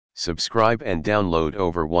Subscribe and download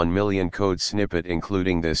over 1 million code snippet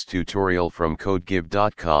including this tutorial from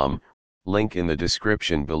codegive.com, link in the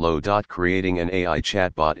description below. Creating an AI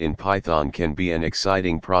chatbot in Python can be an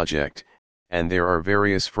exciting project, and there are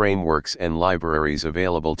various frameworks and libraries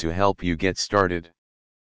available to help you get started.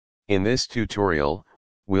 In this tutorial,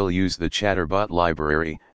 we'll use the ChatterBot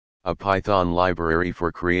library, a Python library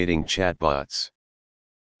for creating chatbots.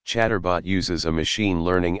 ChatterBot uses a machine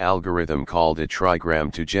learning algorithm called a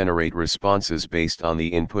trigram to generate responses based on the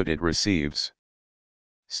input it receives.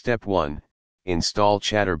 Step 1. Install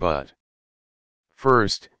ChatterBot.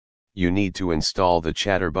 First, you need to install the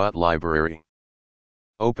ChatterBot library.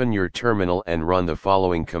 Open your terminal and run the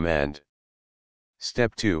following command.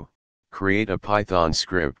 Step 2. Create a Python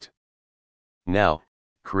script. Now,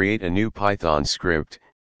 create a new Python script,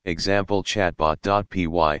 example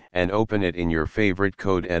chatbot.py, and open it in your favorite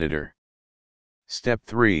code editor. Step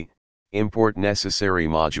 3. Import necessary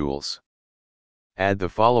modules. Add the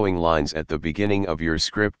following lines at the beginning of your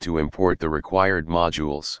script to import the required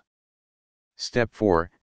modules. Step 4.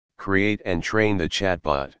 Create and train the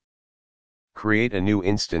chatbot. Create a new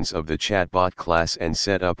instance of the chatbot class and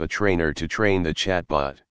set up a trainer to train the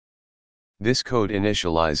chatbot. This code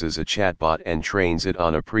initializes a chatbot and trains it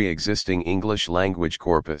on a pre-existing English language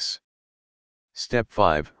corpus. Step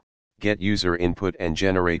 5. Get user input and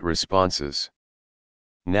generate responses.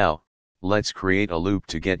 Now, let's create a loop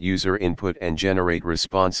to get user input and generate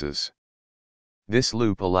responses. This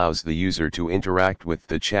loop allows the user to interact with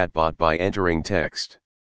the chatbot by entering text.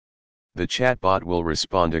 The chatbot will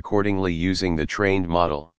respond accordingly using the trained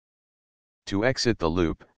model. To exit the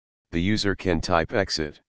loop, the user can type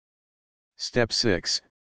exit. Step 6.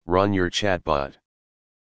 Run your chatbot.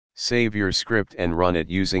 Save your script and run it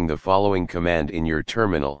using the following command in your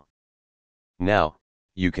terminal. Now,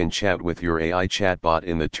 you can chat with your AI chatbot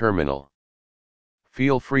in the terminal.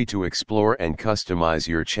 Feel free to explore and customize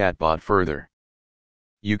your chatbot further.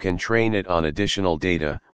 You can train it on additional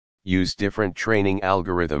data, use different training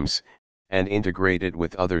algorithms, and integrate it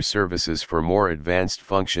with other services for more advanced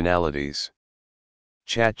functionalities.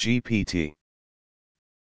 ChatGPT.